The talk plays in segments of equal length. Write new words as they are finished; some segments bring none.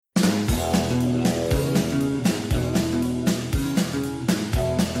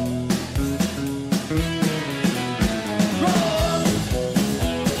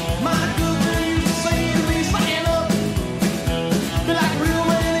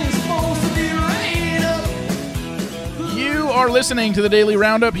are listening to the Daily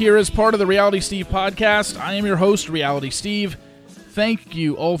Roundup here as part of the Reality Steve podcast. I am your host, Reality Steve. Thank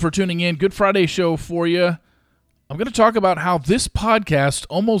you all for tuning in. Good Friday show for you. I'm going to talk about how this podcast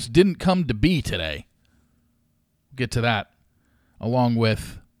almost didn't come to be today. We'll get to that, along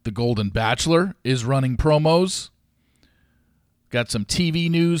with The Golden Bachelor is running promos. Got some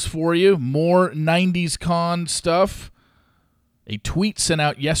TV news for you, more 90s con stuff. A tweet sent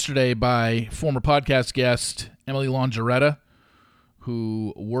out yesterday by former podcast guest Emily Longeretta,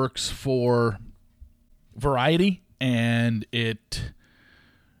 who works for Variety, and it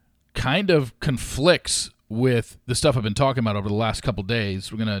kind of conflicts with the stuff I've been talking about over the last couple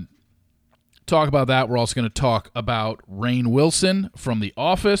days. We're going to talk about that. We're also going to talk about Rainn Wilson from The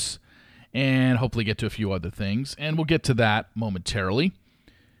Office, and hopefully get to a few other things, and we'll get to that momentarily.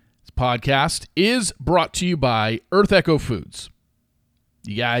 This podcast is brought to you by Earth Echo Foods.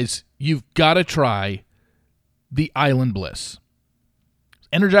 You guys, you've got to try the Island Bliss.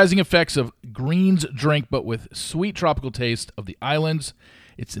 Energizing effects of greens drink, but with sweet tropical taste of the islands.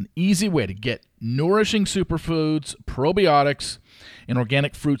 It's an easy way to get nourishing superfoods, probiotics, and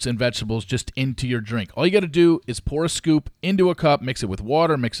organic fruits and vegetables just into your drink. All you got to do is pour a scoop into a cup, mix it with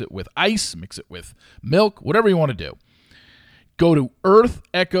water, mix it with ice, mix it with milk, whatever you want to do. Go to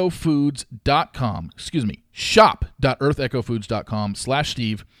earthechofoods.com,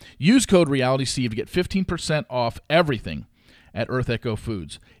 shop.earthechofoods.com/Steve. Use code RealitySteve to get 15% off everything at Earth Echo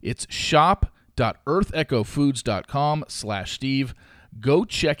Foods. It's shop.earthechofoods.com/Steve. Go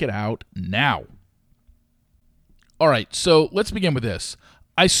check it out now. All right, so let's begin with this.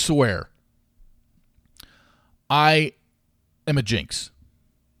 I swear, I am a jinx.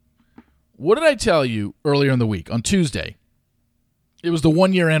 What did I tell you earlier in the week, on Tuesday? It was the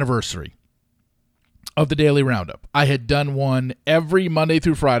 1-year anniversary of the Daily Roundup. I had done one every Monday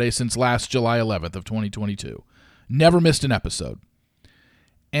through Friday since last July 11th of 2022. Never missed an episode.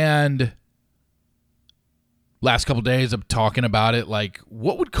 And last couple days, I'm talking about it, like,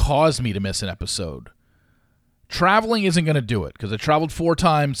 what would cause me to miss an episode? Traveling isn't going to do it, because I traveled 4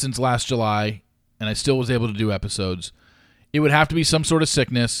 times since last July, and I still was able to do episodes. It would have to be some sort of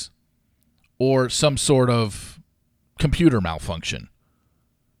sickness or some sort of computer malfunction.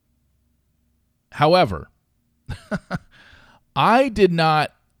 However, I did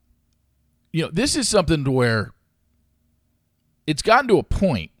not, this is something to where it's gotten to a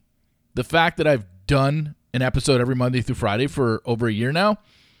point, the fact that I've done an episode every Monday through Friday for over a year now,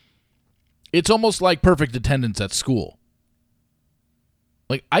 it's almost like perfect attendance at school.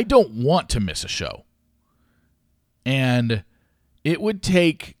 Like, I don't want to miss a show. And it would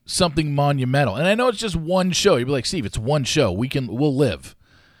take something monumental. And I know it's just one show. You'd be like, Steve, it's one show. We'll live.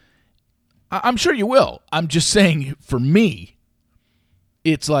 I'm sure you will. I'm just saying, for me,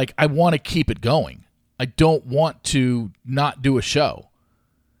 it's like I want to keep it going. I don't want to not do a show.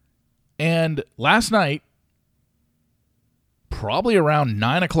 And last night, probably around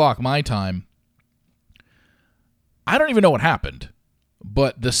 9 o'clock my time, I don't even know what happened,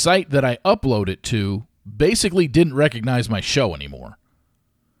 but the site that I upload it to basically didn't recognize my show anymore.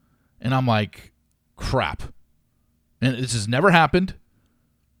 And I'm like, crap. And this has never happened.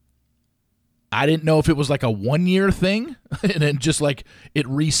 I didn't know if it was like a 1-year thing and then just like it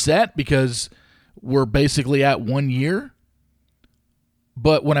reset because we're basically at 1 year.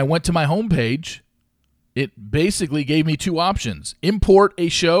 But when I went to my homepage, it basically gave me 2 options: import a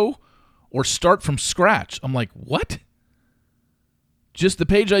show or start from scratch. I'm like, what? Just the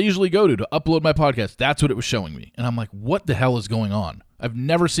page I usually go to upload my podcast. That's what it was showing me. And I'm like, what the hell is going on? I've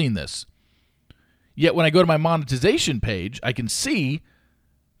never seen this. Yet when I go to my monetization page, I can see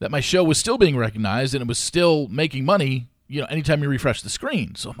that my show was still being recognized and it was still making money, anytime you refresh the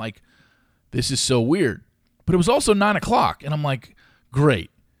screen. So I'm like, this is so weird. But it was also 9 o'clock. And I'm like, great.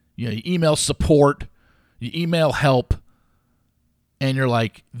 You email support, you email help, and you're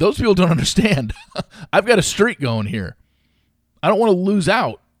like, those people don't understand. I've got a streak going here. I don't want to lose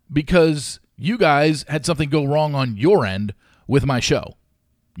out because you guys had something go wrong on your end with my show,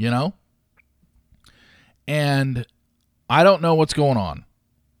 And I don't know what's going on.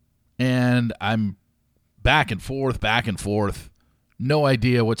 And I'm back and forth, no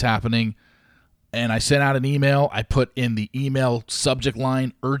idea what's happening. And I sent out an email. I put in the email subject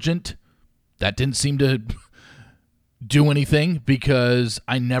line urgent. That didn't seem to do anything because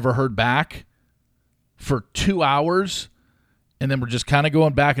I never heard back for 2 hours. And then we're just kind of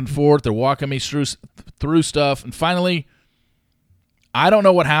going back and forth. They're walking me through stuff. And finally, I don't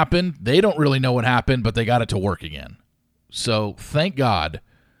know what happened. They don't really know what happened, but they got it to work again. So thank God,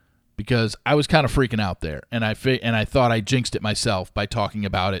 because I was kind of freaking out there. And I thought I jinxed it myself by talking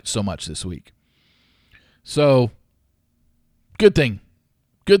about it so much this week. So good thing.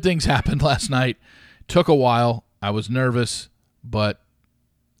 Good things happened last night. Took a while. I was nervous, but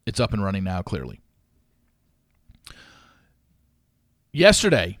it's up and running now, clearly.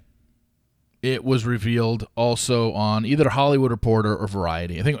 Yesterday, it was revealed also on either Hollywood Reporter or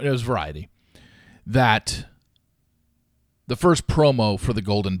Variety, I think it was Variety, that the first promo for The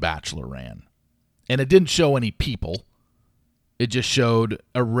Golden Bachelor ran. And it didn't show any people. It just showed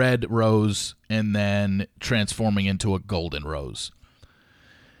a red rose and then transforming into a golden rose.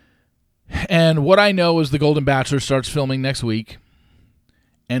 And what I know is The Golden Bachelor starts filming next week,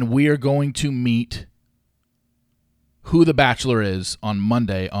 and we are going to meet who the Bachelor is on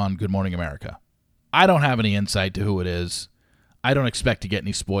Monday on Good Morning America. I don't have any insight to who it is. I don't expect to get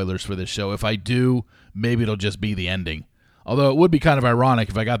any spoilers for this show. If I do, maybe it'll just be the ending. Although it would be kind of ironic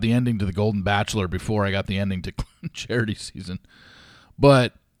if I got the ending to The Golden Bachelor before I got the ending to Charity Season.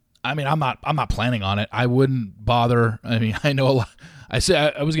 But I mean, I'm not planning on it. I wouldn't bother. I mean, I know a lot. I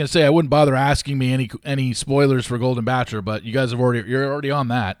was going to say I wouldn't bother asking me any spoilers for Golden Bachelor, but you guys you're already on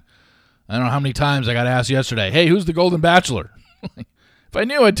that. I don't know how many times I got asked yesterday, "Hey, who's the Golden Bachelor?" If I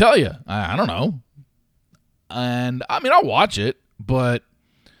knew, I'd tell you. I don't know. And I mean, I'll watch it, but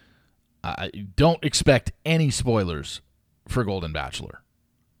I don't expect any spoilers for Golden Bachelor.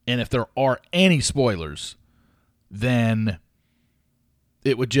 And if there are any spoilers, then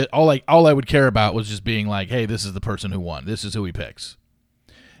it would just all I would care about was just being like, hey, this is the person who won. This is who he picks.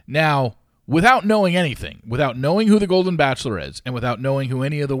 Now, without knowing anything, without knowing who the Golden Bachelor is, and without knowing who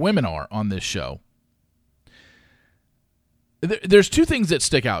any of the women are on this show, there's two things that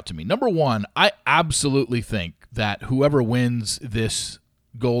stick out to me. Number one, I absolutely think that whoever wins this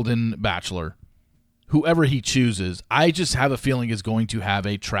Golden Bachelor, whoever he chooses, I just have a feeling is going to have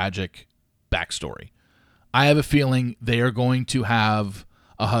a tragic backstory. I have a feeling they are going to have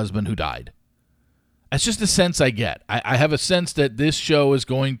a husband who died. That's just a sense I get. I have a sense that this show is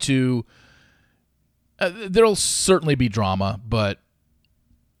going to... there'll certainly be drama, but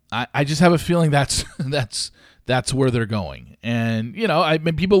I just have a feeling that's where they're going. And, you know, I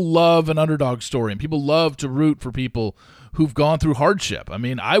mean, people love an underdog story, and people love to root for people who've gone through hardship. I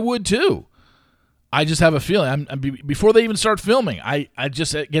mean, I would too. I just have a feeling. Before they even start filming, I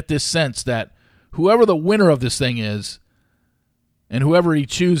just get this sense that whoever the winner of this thing is, and whoever he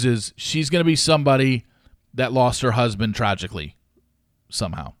chooses, she's going to be somebody that lost her husband tragically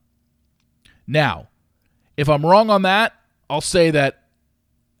somehow. Now, if I'm wrong on that, I'll say that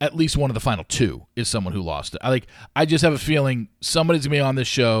at least one of the final two is someone who lost it. I just have a feeling somebody's going to be on this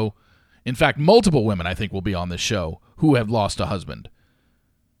show. In fact, multiple women, I think, will be on this show who have lost a husband.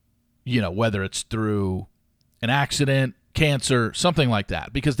 You know, whether it's through an accident, cancer, something like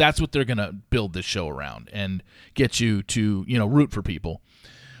that, because that's what they're going to build this show around and get you to, you know, root for people.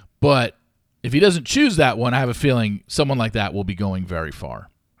 But if he doesn't choose that one, I have a feeling someone like that will be going very far.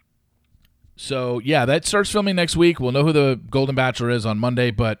 So, yeah, that starts filming next week. We'll know who the Golden Bachelor is on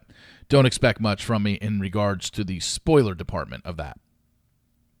Monday, but don't expect much from me in regards to the spoiler department of that.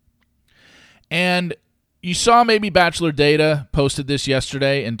 And you saw maybe Bachelor Data posted this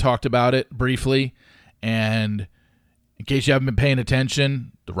yesterday and talked about it briefly. And in case you haven't been paying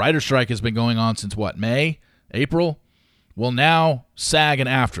attention, the writer's strike has been going on since what, May? April? Well, now SAG and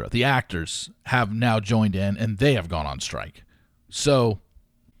AFTRA, the actors, have now joined in, and they have gone on strike. So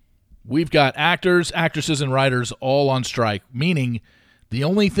we've got actors, actresses, and writers all on strike, meaning the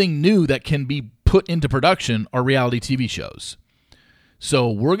only thing new that can be put into production are reality TV shows. So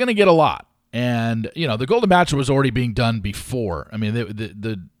we're going to get a lot. And, you know, the Golden Bachelor was already being done before. I mean,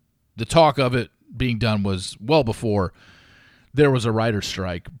 the talk of it being done was well before there was a writer's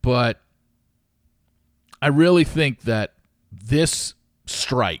strike. But I really think that this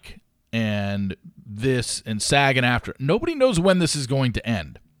strike and SAG and AFTRA, nobody knows when this is going to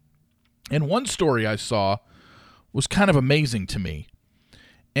end. And one story I saw was kind of amazing to me.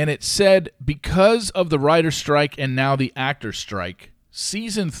 And it said, because of the writer's strike and now the actor's strike,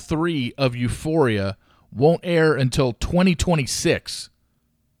 Season 3 of Euphoria won't air until 2026.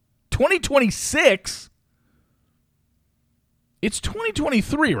 2026? It's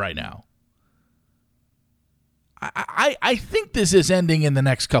 2023 right now. I think this is ending in the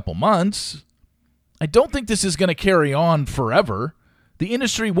next couple months. I don't think this is going to carry on forever. The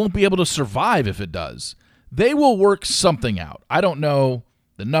industry won't be able to survive if it does. They will work something out. I don't know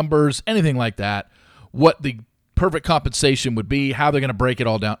the numbers, anything like that, what the perfect compensation would be, how they're going to break it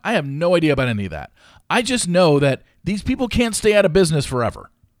all down. I have no idea about any of that. I just know that these people can't stay out of business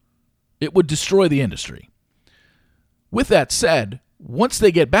forever. It would destroy the industry. With that said, once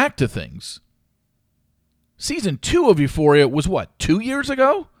they get back to things, Season 2 of Euphoria was what, 2 years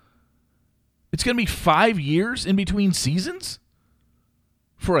ago? It's going to be 5 years in between seasons?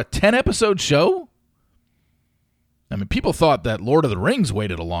 for a 10-episode show? I mean, people thought that Lord of the Rings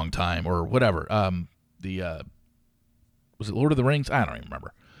waited a long time or whatever. Was it Lord of the Rings? I don't even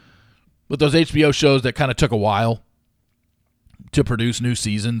remember. But those HBO shows that kind of took a while to produce new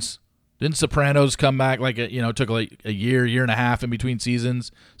seasons. Didn't Sopranos come back took like a year and a half in between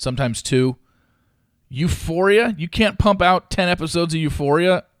seasons, sometimes 2? Euphoria? You can't pump out 10 episodes of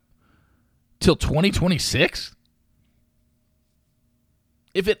Euphoria till 2026?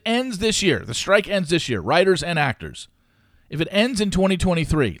 If it ends this year, the strike ends this year, writers and actors. If it ends in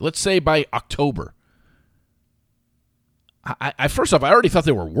 2023, let's say by October, I first off, I already thought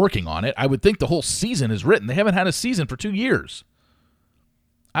they were working on it. I would think the whole season is written. They haven't had a season for 2 years.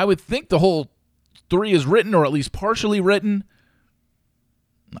 I would think the whole 3 is written or at least partially written.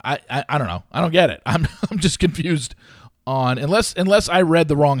 I don't know. I don't get it. I'm just confused on unless I read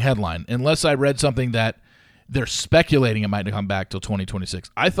the wrong headline, unless I read something that they're speculating it might come back till 2026.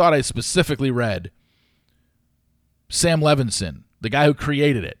 I thought I specifically read Sam Levinson, the guy who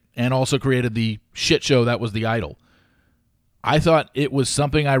created it and also created the shit show that was The Idol. I thought it was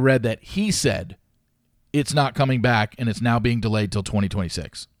something I read that he said it's not coming back and it's now being delayed till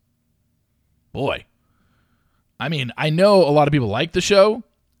 2026. Boy. I mean, I know a lot of people like the show,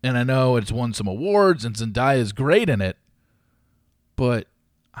 and I know it's won some awards, and Zendaya is great in it, but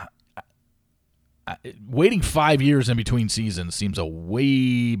waiting 5 years in between seasons seems a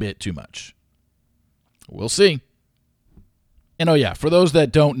way bit too much. We'll see. And oh yeah, for those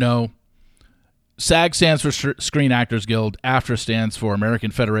that don't know, SAG stands for Screen Actors Guild. AFTRA stands for American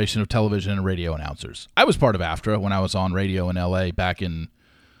Federation of Television and Radio Announcers. I was part of AFTRA when I was on radio in LA back in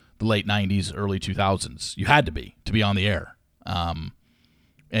the late 90s, early 2000s. You had to be on the air.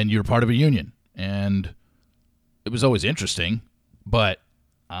 And you're part of a union. And it was always interesting, but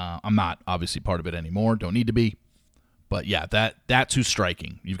I'm not obviously part of it anymore. Don't need to be. But yeah, that's who's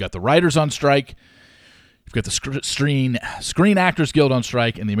striking. You've got the writers on strike. You've got the Screen Actors Guild on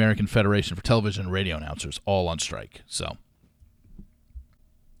strike and the American Federation for Television and Radio Announcers all on strike. So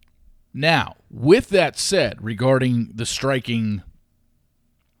now, with that said, regarding the striking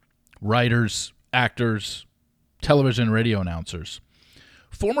writers, actors, television and radio announcers,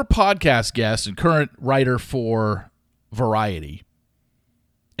 former podcast guest and current writer for Variety,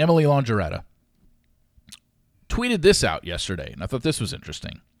 Emily Longeretta, tweeted this out yesterday, and I thought this was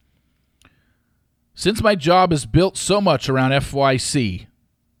interesting. Since my job is built so much around FYC,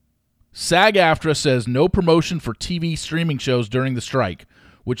 SAG-AFTRA says no promotion for TV streaming shows during the strike,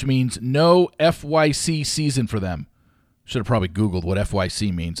 which means no FYC season for them. Should have probably Googled what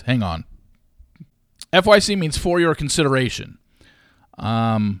FYC means. Hang on. FYC means for your consideration.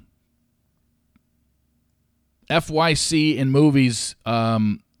 FYC in movies,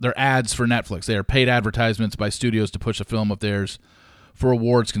 they're ads for Netflix. They are paid advertisements by studios to push a film of theirs for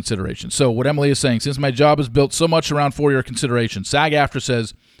awards consideration. So what Emily is saying, since my job is built so much around for your consideration, SAG-AFTRA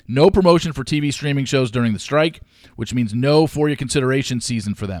says no promotion for TV streaming shows during the strike, which means no for your consideration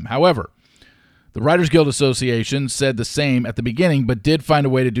season for them. However, the Writers Guild Association said the same at the beginning, but did find a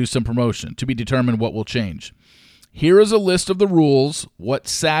way to do some promotion. To be determined what will change. Here is a list of the rules, what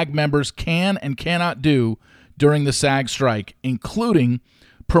SAG members can and cannot do during the SAG strike, including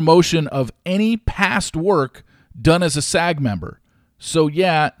promotion of any past work done as a SAG member. So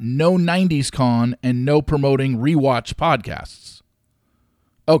yeah, no 90s Con and no promoting rewatch podcasts.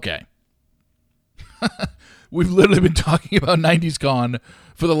 Okay. We've literally been talking about 90s Con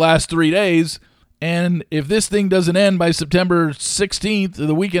for the last 3 days, and if this thing doesn't end by September 16th, or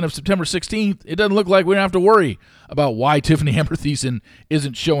the weekend of September 16th, it doesn't look like we don't have to worry about why Tiffany Amber Thiessen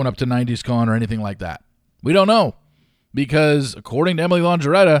isn't showing up to 90s Con or anything like that. We don't know, because according to Emily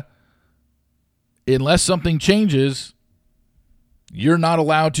Longeretta, unless something changes, you're not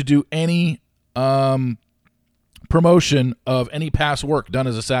allowed to do any promotion of any past work done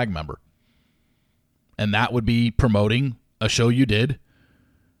as a SAG member. And that would be promoting a show you did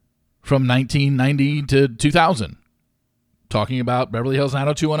from 1990 to 2000, talking about Beverly Hills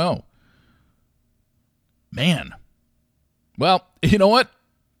 90210. Man. Well, you know what?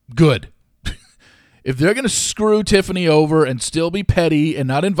 Good. If they're going to screw Tiffany over and still be petty and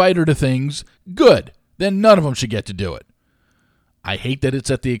not invite her to things, good. Then none of them should get to do it. I hate that it's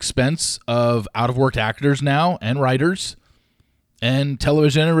at the expense of out-of-work actors now and writers and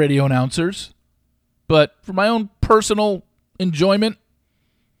television and radio announcers. But for my own personal enjoyment,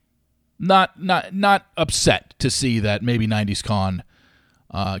 not upset to see that maybe 90s Con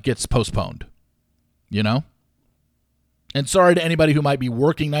gets postponed, you know? And sorry to anybody who might be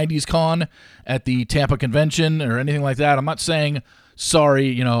working 90s Con at the Tampa convention or anything like that. I'm not saying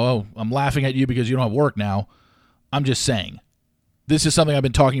sorry, I'm laughing at you because you don't have work now. I'm just saying, This is something I've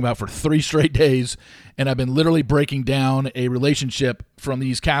been talking about for 3 straight days, and I've been literally breaking down a relationship from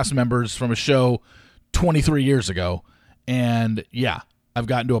these cast members from a show 23 years ago. And yeah, I've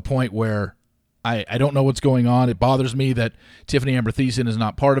gotten to a point where I don't know what's going on. It bothers me that Tiffany Amber Thiessen is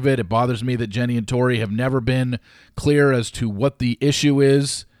not part of it. It bothers me that Jenny and Tori have never been clear as to what the issue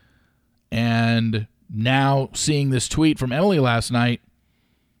is. And now seeing this tweet from Emily last night,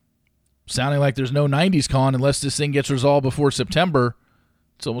 sounding like there's no 90s con unless this thing gets resolved before September,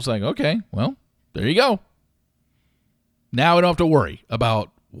 it's almost like, okay, well, there you go. Now I don't have to worry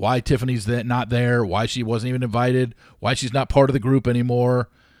about why Tiffany's not there, why she wasn't even invited, why she's not part of the group anymore.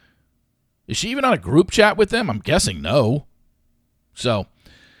 Is she even on a group chat with them? I'm guessing no. So,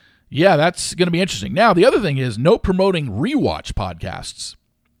 yeah, that's going to be interesting. Now, the other thing is no promoting rewatch podcasts.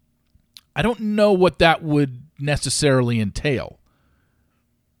 I don't know what that would necessarily entail.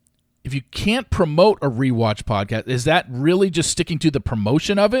 If you can't promote a rewatch podcast, is that really just sticking to the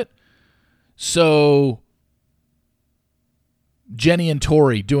promotion of it? So, Jenny and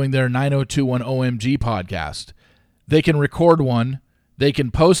Tori doing their 9021 OMG podcast, they can record one, they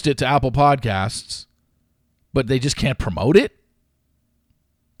can post it to Apple Podcasts, but they just can't promote it?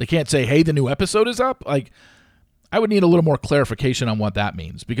 They can't say, hey, the new episode is up? Like, I would need a little more clarification on what that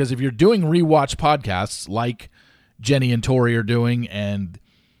means. Because if you're doing rewatch podcasts like Jenny and Tori are doing, and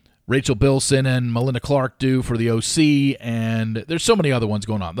Rachel Bilson and Melinda Clark do for the OC, and there's so many other ones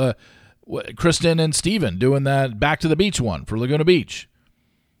going on. Kristen and Steven doing that Back to the Beach one for Laguna Beach.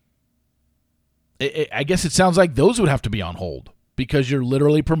 I guess it sounds like those would have to be on hold, because you're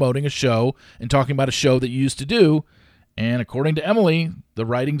literally promoting a show and talking about a show that you used to do. And according to Emily, the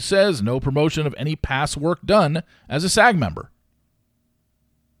writing says no promotion of any past work done as a SAG member.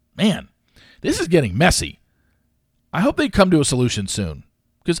 Man, this is getting messy. I hope they come to a solution soon,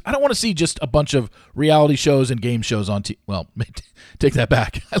 because I don't want to see just a bunch of reality shows and game shows on TV. Well, take that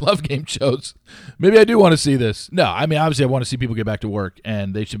back. I love game shows. Maybe I do want to see this. No, I mean, obviously I want to see people get back to work,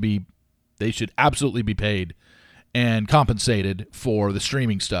 and they should absolutely be paid and compensated for the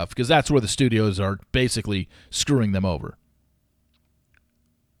streaming stuff, because that's where the studios are basically screwing them over.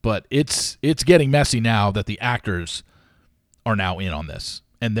 But it's getting messy now that the actors are now in on this,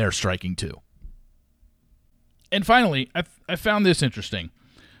 and they're striking too. And finally, I found this interesting.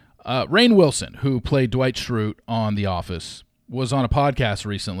 Rainn Wilson, who played Dwight Schrute on The Office, was on a podcast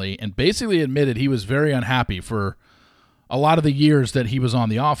recently and basically admitted he was very unhappy for a lot of the years that he was on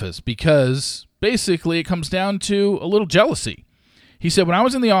The Office, because basically it comes down to a little jealousy. He said, when I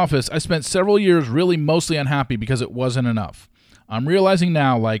was in The Office, I spent several years really mostly unhappy because it wasn't enough. I'm realizing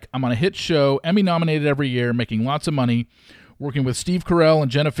now, like, I'm on a hit show, Emmy nominated every year, making lots of money, working with Steve Carell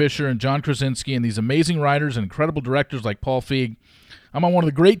and Jenna Fischer and John Krasinski and these amazing writers and incredible directors like Paul Feig. I'm on one of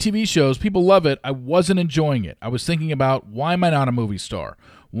the great TV shows. People love it. I wasn't enjoying it. I was thinking about, why am I not a movie star?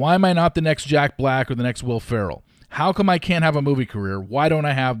 Why am I not the next Jack Black or the next Will Ferrell? How come I can't have a movie career? Why don't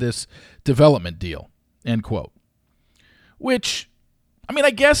I have this development deal? End quote. Which, I mean,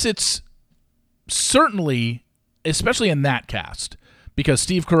 I guess it's certainly, especially in that cast, because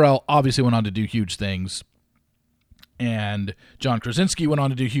Steve Carell obviously went on to do huge things, and John Krasinski went on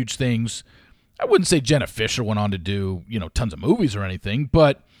to do huge things. I wouldn't say Jenna Fischer went on to do, tons of movies or anything,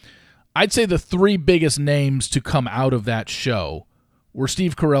 but I'd say the 3 biggest names to come out of that show were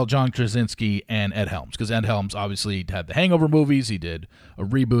Steve Carell, John Krasinski, and Ed Helms, because Ed Helms obviously had the Hangover movies. He did a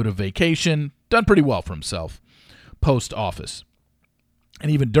reboot of Vacation, done pretty well for himself post-Office,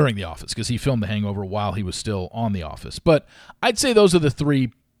 and even during The Office, because he filmed the Hangover while he was still on The Office. But I'd say those are the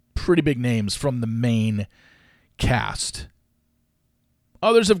 3 pretty big names from the main cast.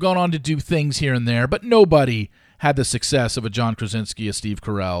 Others have gone on to do things here and there, but nobody had the success of a John Krasinski, a Steve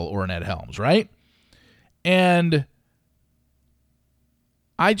Carell, or an Ed Helms, right? And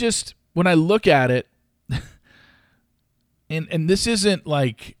when I look at it, and this isn't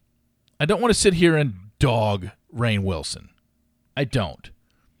like, I don't want to sit here and dog Rainn Wilson. I don't.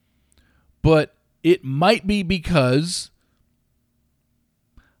 But it might be because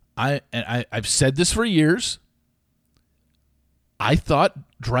I've said this for years. I thought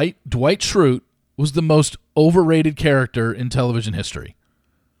Dwight Schrute was the most overrated character in television history.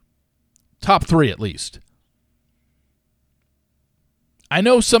 Top 3 at least. I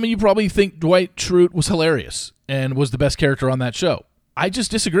know some of you probably think Dwight Schrute was hilarious and was the best character on that show. I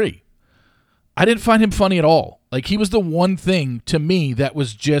just disagree. I didn't find him funny at all. Like, he was the one thing to me that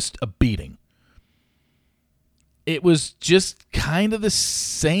was just a beating. It was just kind of the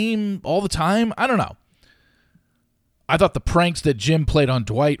same all the time. I don't know. I thought the pranks that Jim played on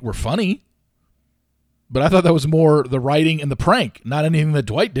Dwight were funny, but I thought that was more the writing and the prank, not anything that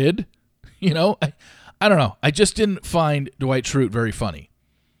Dwight did. I don't know. I just didn't find Dwight Schrute very funny.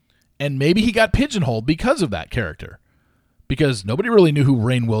 And maybe he got pigeonholed because of that character. Because nobody really knew who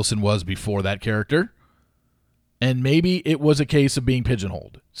Rainn Wilson was before that character. And maybe it was a case of being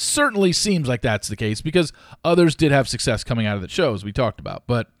pigeonholed. Certainly seems like that's the case because others did have success coming out of the show, as we talked about.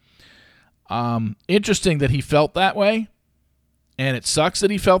 But interesting that he felt that way. And it sucks that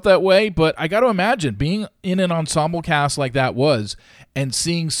he felt that way. But I got to imagine being in an ensemble cast like that was, and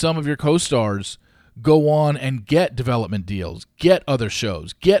seeing some of your co-stars go on and get development deals, get other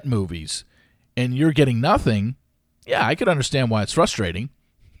shows, get movies, and you're getting nothing. Yeah, I could understand why it's frustrating.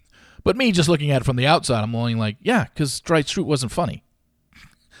 But me just looking at it from the outside, I'm only like, yeah, because Dwight Schrute wasn't funny.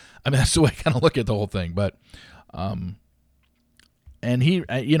 I mean, that's the way I kind of look at the whole thing. But, and he,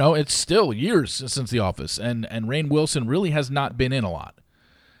 it's still years since The Office. And Rainn Wilson really has not been in a lot.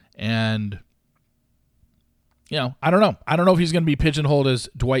 And, I don't know. I don't know if he's going to be pigeonholed as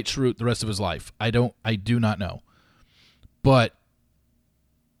Dwight Schrute the rest of his life. I do not know. But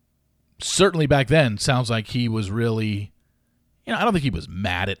certainly back then, sounds like he was really, I don't think he was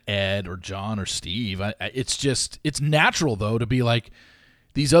mad at Ed or John or Steve. It's natural, though, to be like,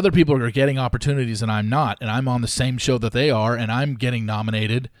 these other people are getting opportunities and I'm not, and I'm on the same show that they are, and I'm getting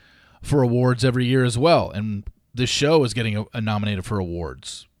nominated for awards every year as well. And this show is getting nominated for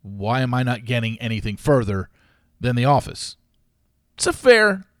awards. Why am I not getting anything further than The Office? It's a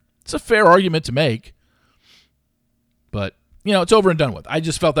fair argument to make, but it's over and done with. I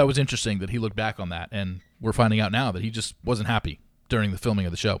just felt that was interesting that he looked back on that, and we're finding out now that he just wasn't happy during the filming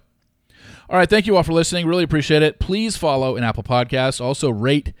of the show. All right, thank you all for listening. Really appreciate it. Please follow in Apple Podcasts. Also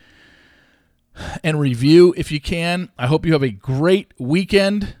rate and review if you can. I hope you have a great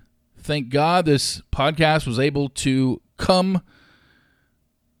weekend. Thank God this podcast was able to come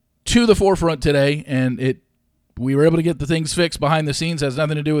to the forefront today, and we were able to get the things fixed behind the scenes. It has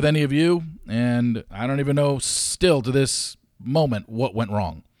nothing to do with any of you, and I don't even know still to this moment what went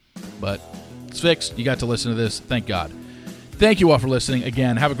wrong. But it's fixed. You got to listen to this. Thank God. Thank you all for listening.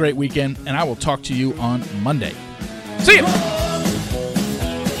 Again, have a great weekend, and I will talk to you on Monday. See you.